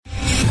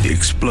The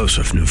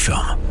explosive new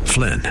film,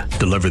 Flynn,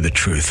 Deliver the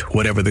Truth,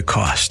 Whatever the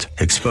Cost,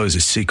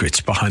 exposes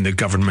secrets behind the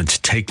government's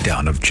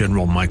takedown of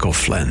General Michael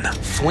Flynn.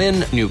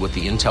 Flynn knew what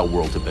the intel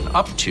world had been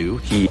up to.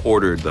 He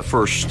ordered the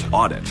first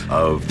audit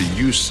of the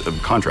use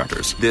of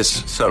contractors.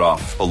 This set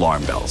off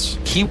alarm bells.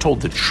 He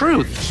told the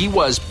truth. He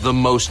was the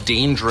most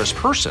dangerous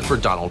person for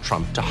Donald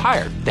Trump to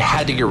hire. They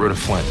had to get rid of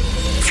Flynn.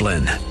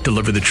 Flynn,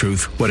 Deliver the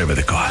Truth, Whatever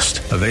the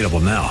Cost. Available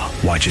now.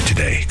 Watch it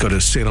today. Go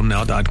to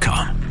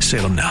salemnow.com.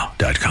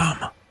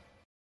 salemnow.com.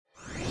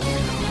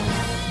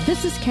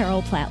 This is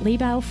Carol Platt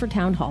Liebau for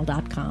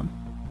townhall.com.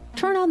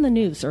 Turn on the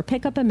news or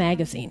pick up a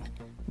magazine.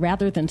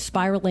 Rather than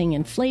spiraling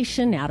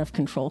inflation,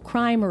 out-of-control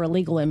crime, or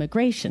illegal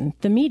immigration,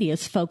 the media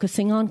is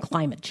focusing on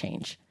climate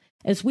change.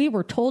 As we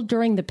were told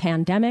during the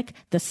pandemic,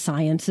 the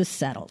science is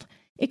settled.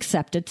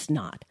 Except it's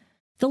not.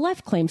 The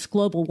left claims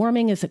global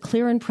warming is a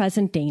clear and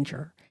present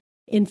danger.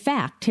 In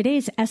fact,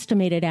 today's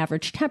estimated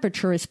average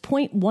temperature is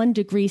 0.1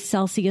 degrees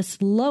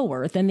Celsius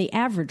lower than the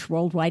average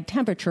worldwide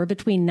temperature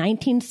between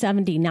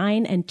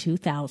 1979 and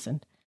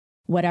 2000.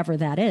 Whatever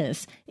that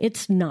is,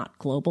 it's not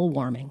global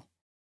warming.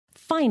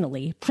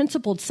 Finally,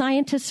 principled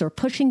scientists are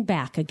pushing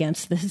back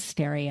against the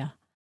hysteria.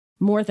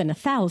 More than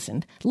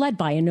 1,000, led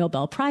by a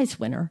Nobel Prize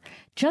winner,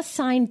 just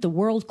signed the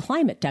World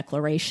Climate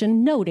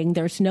Declaration noting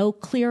there's no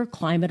clear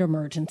climate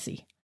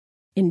emergency.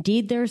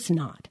 Indeed, there's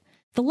not.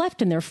 The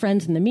left and their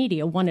friends in the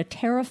media want to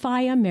terrify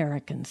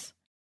Americans.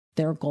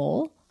 Their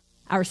goal?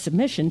 Our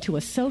submission to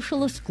a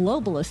socialist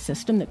globalist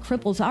system that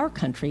cripples our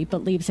country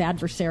but leaves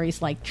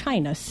adversaries like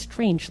China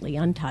strangely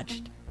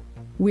untouched.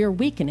 We're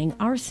weakening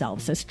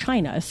ourselves as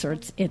China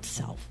asserts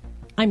itself.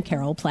 I'm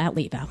Carol Platt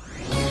Liebau.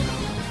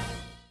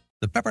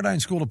 The Pepperdine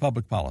School of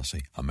Public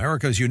Policy,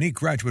 America's unique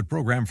graduate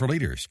program for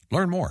leaders.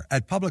 Learn more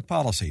at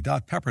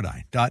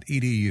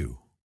publicpolicy.pepperdine.edu.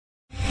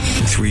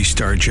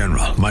 3-star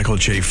General Michael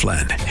J.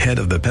 Flynn, head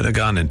of the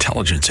Pentagon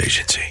Intelligence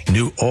Agency,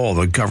 knew all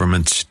the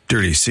government's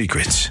dirty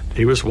secrets.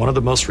 He was one of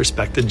the most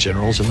respected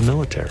generals in the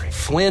military.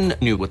 Flynn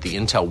knew what the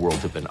intel world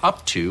had been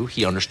up to.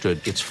 He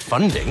understood its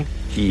funding.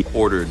 He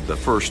ordered the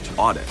first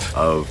audit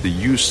of the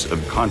use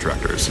of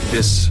contractors.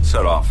 This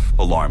set off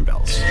alarm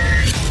bells.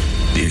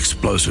 The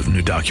explosive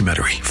new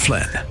documentary,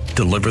 Flynn,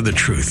 Deliver the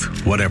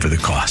Truth, Whatever the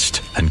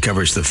Cost,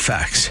 uncovers the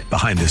facts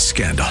behind this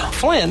scandal.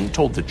 Flynn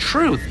told the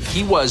truth.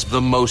 He was the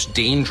most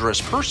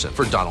dangerous person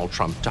for Donald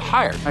Trump to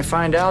hire. I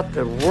find out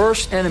the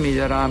worst enemy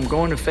that I'm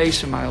going to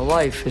face in my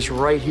life is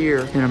right here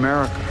in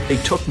America. They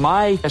took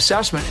my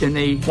assessment and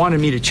they wanted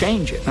me to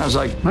change it. And I was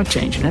like, I'm not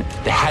changing it.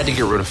 They had to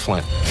get rid of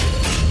Flynn.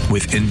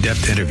 With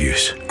in-depth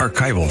interviews,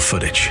 archival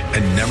footage,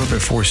 and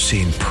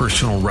never-before-seen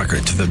personal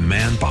records of the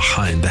man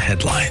behind the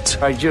headlines.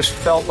 I just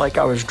felt like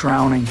I was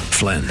drowning.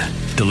 Flynn,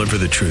 Deliver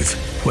the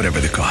Truth, Whatever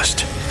the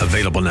Cost.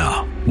 Available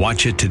now.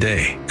 Watch it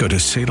today. Go to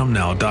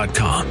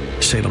salemnow.com.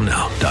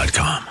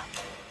 salemnow.com.